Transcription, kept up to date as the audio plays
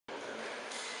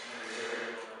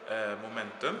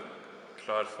Momentum,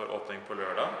 klar for åpning på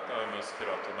lørdag. Da har vi med oss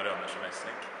kurator Marianne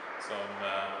Zamecznik, som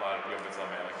har jobbet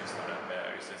sammen med kunstnere med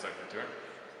utstillingsarkitekturen.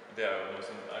 Det jo noe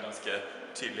som ganske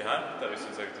tydelig her, der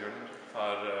utstillingsarkitekturen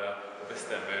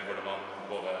bestemmer hvordan man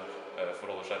både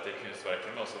forholder seg til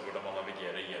kunstverkene, men også hvordan man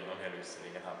navigerer gjennom hele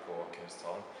utstillingen her på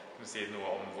kunsthallen. Kan du si noe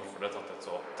om hvorfor det har tatt et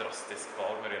så drastisk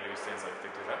valg når det gjelder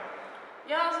utstillingsarkitektur her?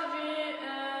 Ja, altså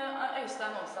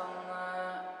Øystein Aasan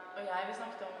og jeg, vi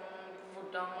snakket om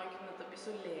hvordan man kunne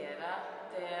isolere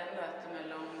det møtet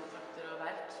mellom betrakter og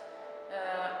verk,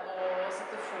 og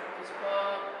sette fokus på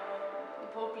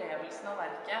opplevelsen av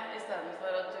verket, i stedet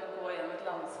for at du går gjennom et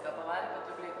landskap av verk, at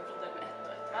du blir konfrontert med ett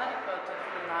og ett verk, og at du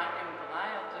blir nært inne på deg,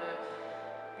 at du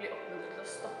blir oppmuntret til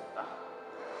å stoppe.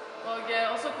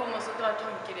 Og så kom også et par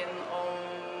tanker inn om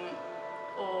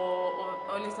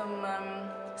å liksom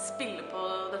spille på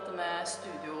dette med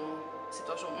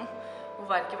studiosituasjonen, hvor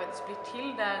verket faktisk blir til.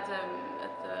 Det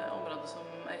et område som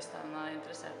Øystein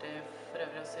interessert i for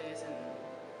øvrig også i sin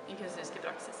kunstneriske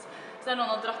praksis. Så det noen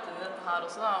har dratt inn i dette her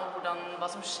også, da, og hva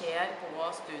som skjer på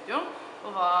studio, og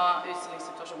hva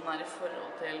utstillingssituasjonen i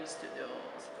forhold til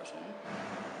studiosituasjonen.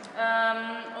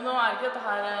 Og nå ikke dette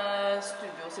her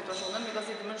studiosituasjonen, vi kan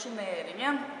si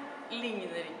dimensjoneringen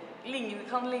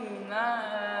kan ligne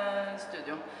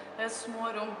studio. Det små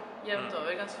rom, jevnt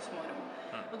over, ganske små rom.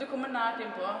 Og du kommer nært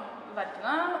inn på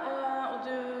verkene, og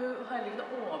du har heller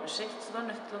ikke oversikt, så du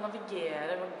nødt til å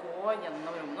navigere ved å gå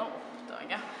gjennom rommene og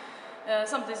oppdage.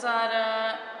 Samtidig så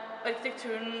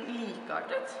arkitekturen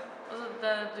likeartet. Altså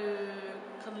du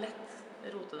kan lett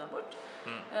rote deg bort.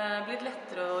 Blitt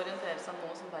lettere å orientere seg nå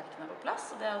som verkene på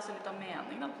plass, og det også litt av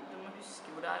meningen. Da. Du må huske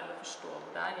hvor det eller forstå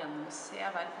hvor det gjennom å se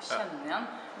verk og kjenne igjen,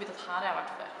 og vite at her har jeg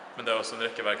vært før. Men det også en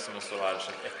rekke verk som også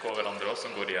et ekko over hverandre også,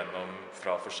 som går igjennom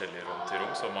fra forskjellige rom til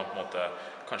rom, så man på en måte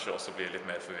kanskje også blir litt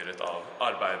mer forvirret av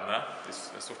arbeidene. De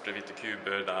sorte, hvite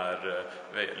kuber,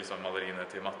 liksom maleriene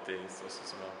til Mattis også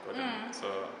som går inn.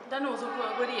 Så det noe som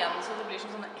går igjen, så det blir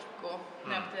som sånne ekko,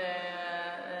 nøyaktig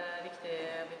riktig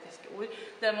britisk ord.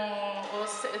 Det må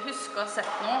huske å ha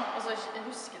sett noe, og så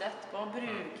huske det etterpå, og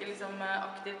bruke liksom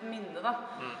aktivt minne da.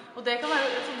 Og det kan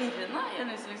være forvirrende i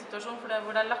en utstillingssituasjon,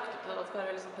 hvor det lagt opp til at det skal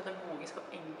være liksom pedagogisk og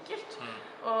enkelt.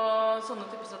 Og sånne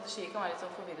typer strategier kan være litt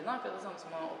sånn forvirrende, akkurat det samme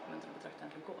som å oppmuntre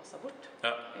betrakteren til å gå seg bort.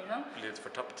 Ja, litt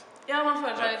fortapt. Ja, man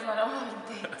føler seg litt sånn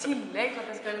det i tillegg til at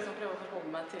jeg skal liksom prøve å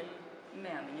forholde meg til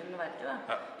meningen med verket.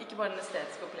 Da. Ikke bare den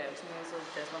estetiske opplevelsen, men også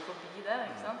det som forbi det,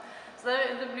 ikke sant? Så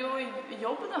det blir jo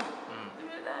jobb, da.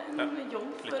 Det en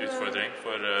jobb for litt utfordring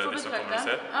for de som kommer og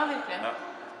ser. Ja, virkelig. Ja.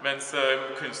 Mens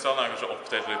kunsthallen kanskje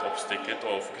oppdelt litt oppstykket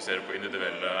og fokuserer på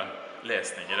individuelle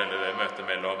lesninger eller det møtet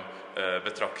mellom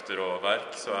betrakter og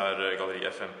verk, så galleri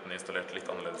F15 installert litt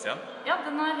annerledes igjen? Ja,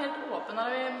 den helt åpen. Der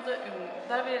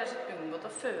har vi rett og slett unngått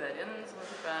å føre inn sånne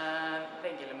type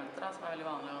veggelementer, som veldig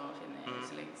vanlig å finne i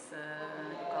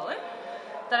utstillingslokaler.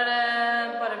 Der det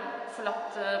bare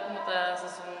forlatt på en måte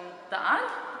sånn som det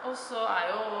og så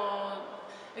jo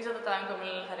dette en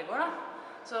gammel herregård, da.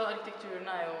 Så arkitekturen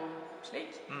jo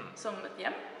slik, som et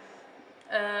hjem.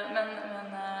 Men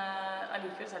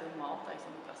allikevel så det mat, da,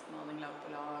 plastmaling lag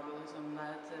på lag, og liksom, det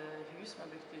et hus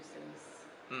som brukt i utstillings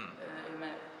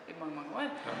i mange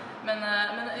år. Men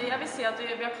jeg vil si at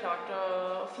vi har klart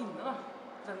å finne da,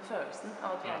 den følelsen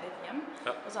av at vi i et hjem,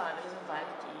 og så det liksom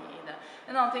verk i det.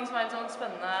 En annen ting som litt sånn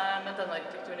spennende med denne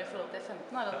arkitekturen i forhold til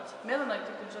 15 at med denne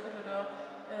arkitekturen så har vi klart å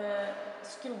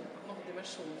skrumpe på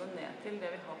dimensjonen ned til det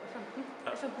vi har på 15.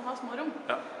 15 har små rom,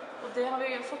 og det har vi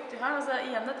fått til her, altså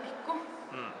igjen et ekko.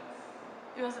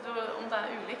 Uansett om det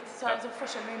ulikt, så det liksom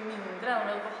forskjell mye mindre enn om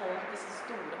vi hadde beholdt disse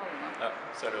store hallene. Ja,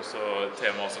 så det også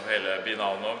tema som hele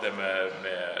biennalen om, det med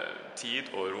tid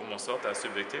og rom også, at det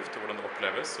subjektivt, og hvordan det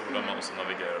oppleves, og hvordan man også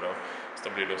navigerer det. Så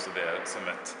da blir det også det som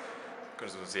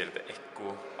kanskje du sier, et ekko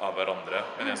av hverandre.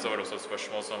 Men så det også et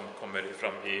spørsmål som kommer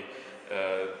frem i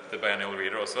The Biennial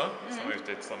Reader også, som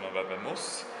ute i et samarbeid med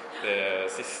Moss. Det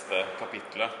siste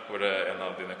kapitlet, hvor en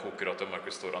av dine kokerater,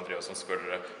 Markus Stor Andreas, som spør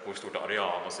dere hvor stort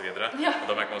areal og så videre. Og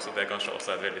da merker man også at det kanskje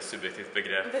også et veldig subjektivt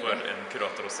begrep for en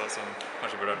kurator også, som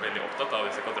kanskje burde vært veldig opptatt av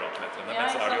disse kvadratmetrene. Ja,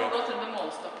 så det gått under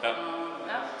målstokken.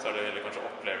 Så det heller kanskje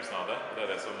opplevelsen av det. Det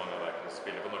det som mange av verkene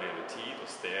spiller på når det gjelder tid og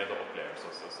sted og opplevelse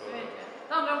også. Så.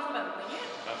 Det handler om forventninger.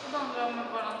 Det handler om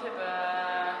hvordan type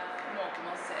måte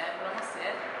man ser, hvordan man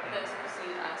ser. Det som du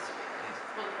sier subjektivt,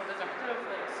 både for betrakter og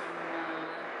for oss som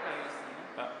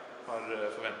har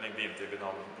forventning din til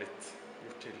biennalen blitt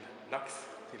gjort til laks,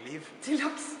 til liv? Til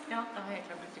laks? Ja, det har helt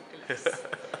klart blitt gjort til laks.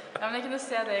 Ja, men jeg kunne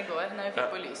se det i går når vi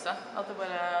fikk på lyset, at det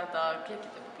bare da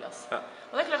klikket det på plass.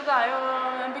 Og det klart at det jo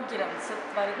en begrenset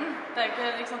verden. Det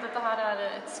ikke sant, dette her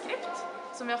et skript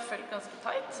som vi har følt ganske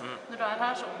tight. Når du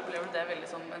her, så opplever du det veldig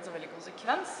som en så veldig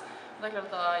konsekvens. Og det klart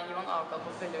at da gir man avkall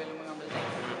på veldig, veldig mange andre ting.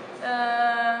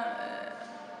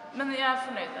 Men jeg er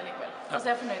fornøyd likevel. Altså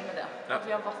jeg er fornøyd med det. At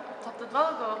vi har tatt et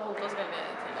valg og holdt oss veldig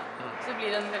til det. Så det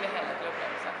blir en veldig helhetlig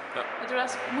opplevelse. Jeg tror det er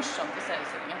morsomt å se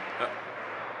utstillingen.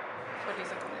 For de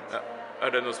som kommer hit. Er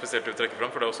det noe spesielt du vil trekke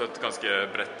frem? For det er også et ganske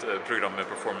bredt program med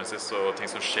performances og ting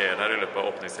som skjer her i løpet av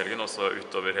åpningshelgen, også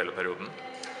utover hele perioden.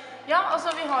 Ja, altså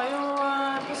vi har jo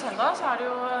på søndag så er det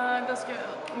jo ganske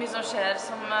mye som skjer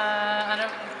som er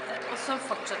også en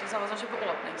fortsettelse av hva som skjer på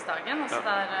åpningsdagen. Altså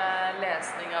det er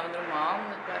lesning av en roman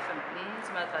på F15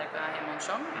 som er et verk av Heyman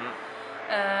Chong.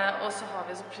 Og så har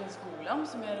vi så Prins Golam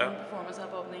som gjør en performance her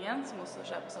på åpningen, som også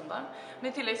skjer på søndag. Men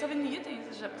i tillegg så har vi nye ting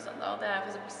som skjer på søndag, og det er for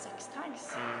eksempel Sex Tags,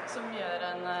 som gjør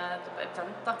en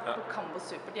event da, på Kambo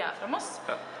Super. De er fra Moss.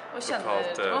 Og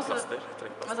lokalt plaster,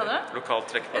 trekkplaster. Hva sa du? Lokalt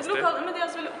trekkplaster. Men de er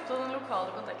også veldig opptatt av den lokale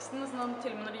konteksten, sånn at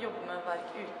til og med når de jobber med verk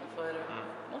utenfor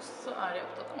Moss, så er de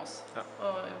opptatt av Moss,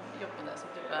 og jobber med det som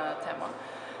type tema.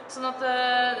 Sånn at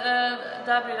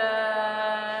der blir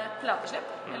det plateslipp.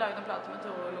 Vi laget en plate med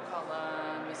 2 lokale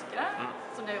musikere,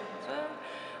 som de har jobbet med før.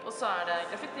 Og så er det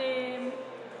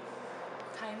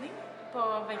graffiti-tegning på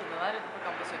veggene der ute på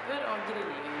Kambo Super, og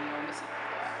grilling og musikk.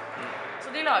 Så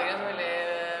de lager en veldig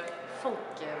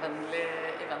folkevennlig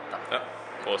event da.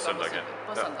 På søndagen.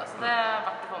 På søndag, så det er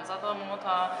verdt å få med seg. Da må man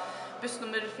ta buss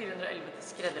nummer 411 til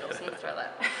Skredderåsen, tror jeg det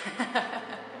er.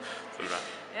 Så bra.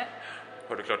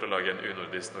 Har du klart å lage en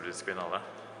unordisk biennale?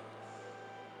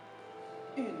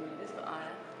 Unordisk, hva er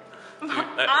det?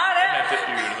 Hva er det? Jeg mente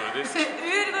urnordisk.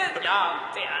 Urnordisk? Ja,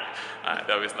 det er det. Nei,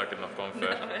 det har vi snakket nok om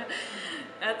før. Jeg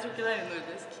tror ikke det er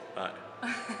unordisk. Nei.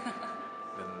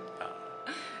 Men ja.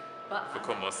 Får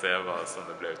komme og se hva som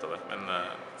det ble ut av det. Men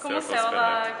kom og se hva det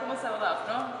er for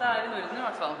noe. Det er i Norden i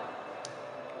hvert fall.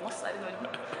 Moss er i Norden.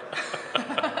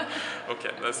 Ok,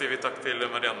 da sier vi takk til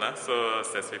Marianne, så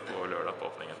ses vi på lørdag på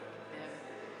åpningen.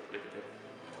 Lykke til.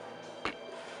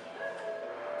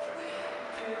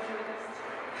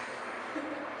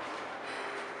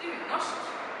 Unorsk.